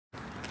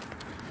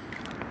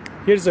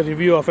Here's a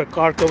review of a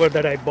car cover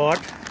that I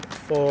bought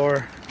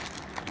for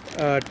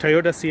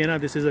Toyota Sienna.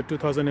 This is a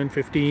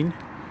 2015,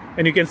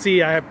 and you can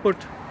see I have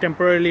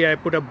temporarily I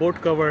put a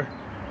boat cover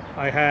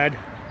I had,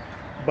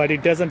 but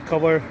it doesn't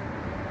cover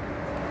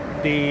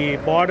the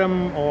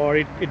bottom, or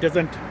it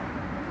doesn't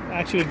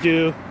actually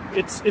do.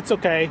 It's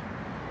okay.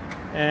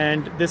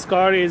 And this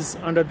car is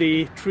under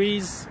the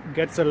trees,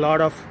 gets a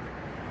lot of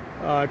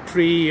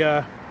tree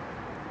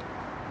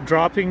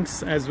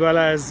droppings as well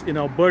as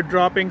bird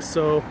droppings,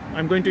 so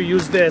I'm going to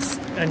use this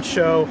and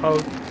show how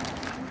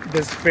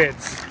this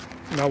fits.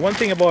 Now, one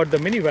thing about the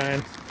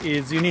minivan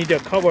is you need a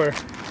cover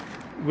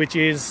which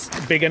is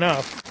big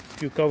enough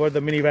to cover the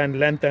minivan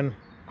length and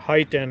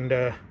height and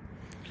the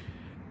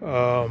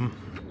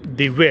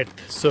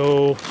width.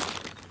 So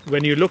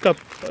when you look up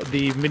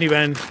the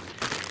minivan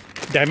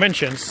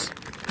dimensions,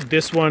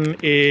 this one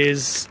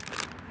is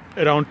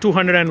around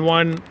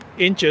 201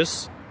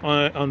 inches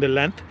on the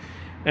length,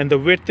 and the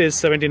width is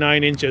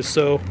 79 inches.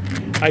 So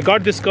I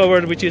got this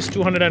cover which is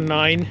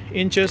 209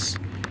 inches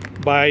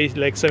by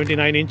like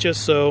 79 inches,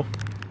 so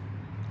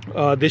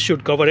this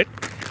should cover it.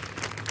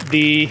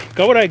 The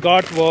cover I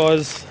got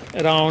was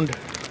around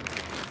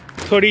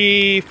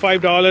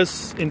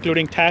 $35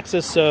 including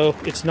taxes, so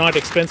it's not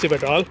expensive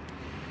at all,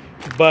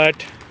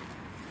 but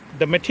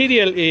the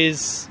material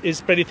is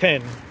pretty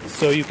thin.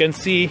 So you can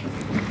see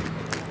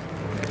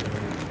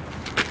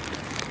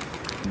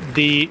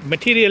the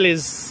material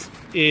is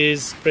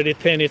pretty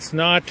thin. It's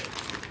not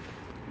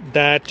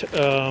that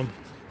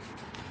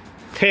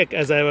thick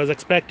as I was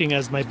expecting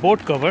as my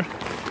boat cover.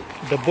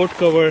 The boat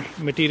cover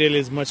material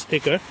is much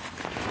thicker,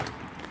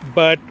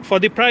 but for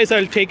the price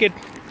I'll take it,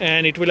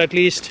 and it will at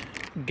least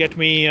get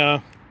me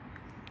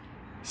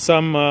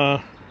some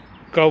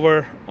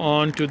cover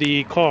onto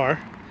the car,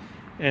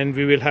 and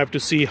we will have to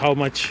see how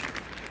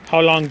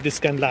long this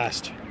can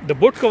last. The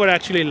boat cover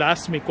actually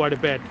lasts me quite a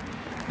bit.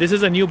 This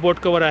is a new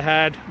boat cover I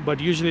had, but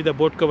usually the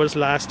boat covers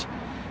last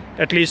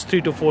at least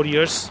 3 to 4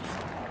 years.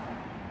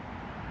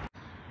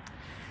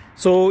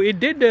 So it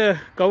did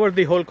cover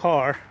the whole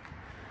car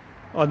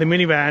on the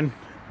minivan.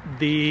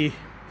 The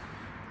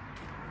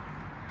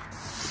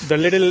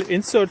little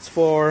inserts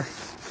for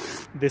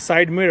the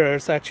side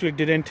mirrors actually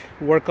didn't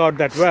work out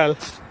that well,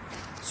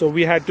 so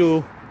we had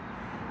to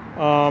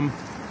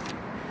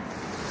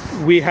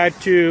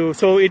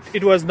so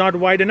it was not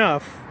wide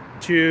enough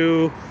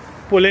to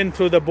pull in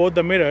through both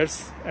the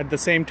mirrors at the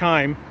same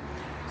time,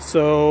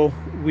 so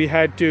we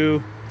had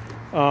to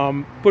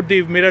put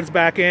the mirrors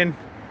back in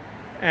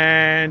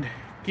and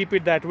keep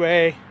it that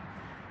way.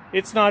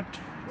 It's not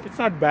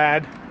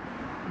bad,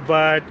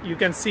 but you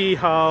can see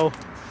how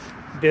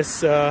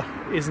this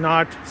is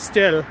not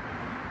still.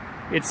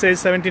 It says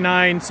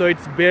 79, so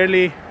it's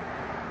barely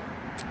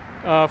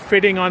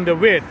fitting on the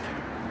width.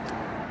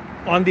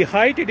 On the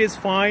height it is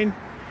fine.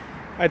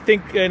 I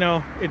think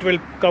it will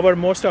cover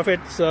most of it,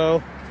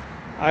 so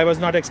I was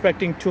not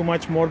expecting too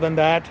much more than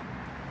that.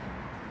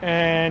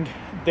 And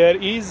there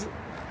is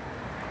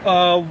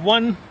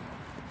one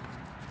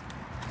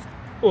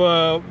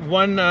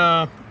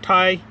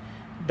tie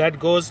that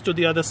goes to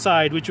the other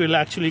side, which will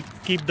actually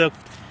keep the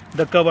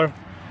cover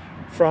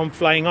from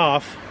flying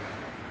off.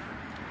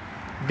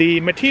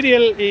 The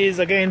material is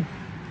again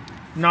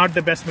not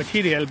the best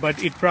material,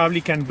 but it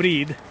probably can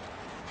breathe.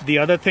 The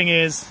other thing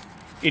is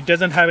it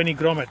doesn't have any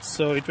grommets,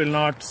 so it will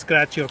not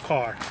scratch your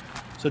car.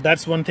 So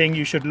that's one thing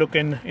you should look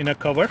in a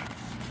cover.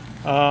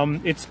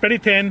 It's pretty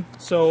thin,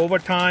 so over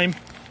time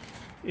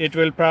it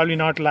will probably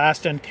not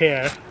last and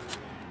tear,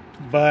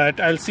 but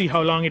I'll see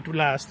how long it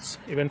lasts.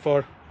 Even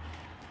for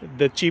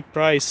the cheap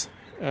price,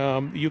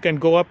 you can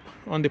go up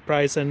on the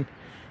price and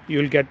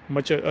you'll get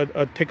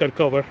a thicker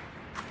cover.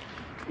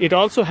 It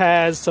also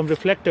has some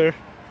reflector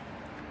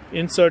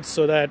inserts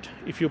so that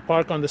if you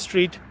park on the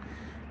street,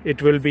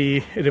 it will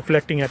be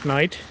reflecting at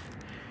night,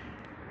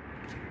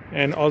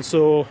 and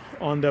also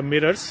on the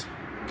mirrors.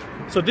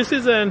 So this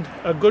is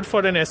a good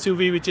for an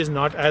SUV which is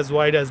not as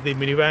wide as the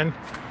minivan,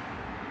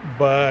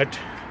 but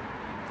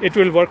it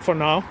will work for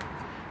now.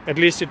 At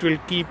least it will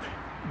keep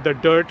the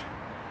dirt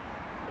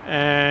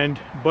and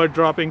bird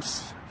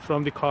droppings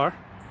from the car.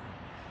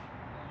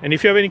 And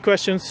if you have any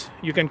questions,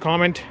 you can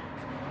comment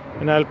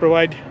and I'll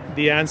provide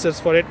the answers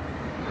for it.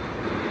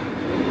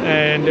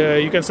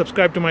 And you can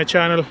subscribe to my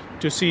channel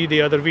to see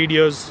the other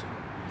videos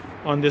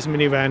on this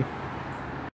minivan.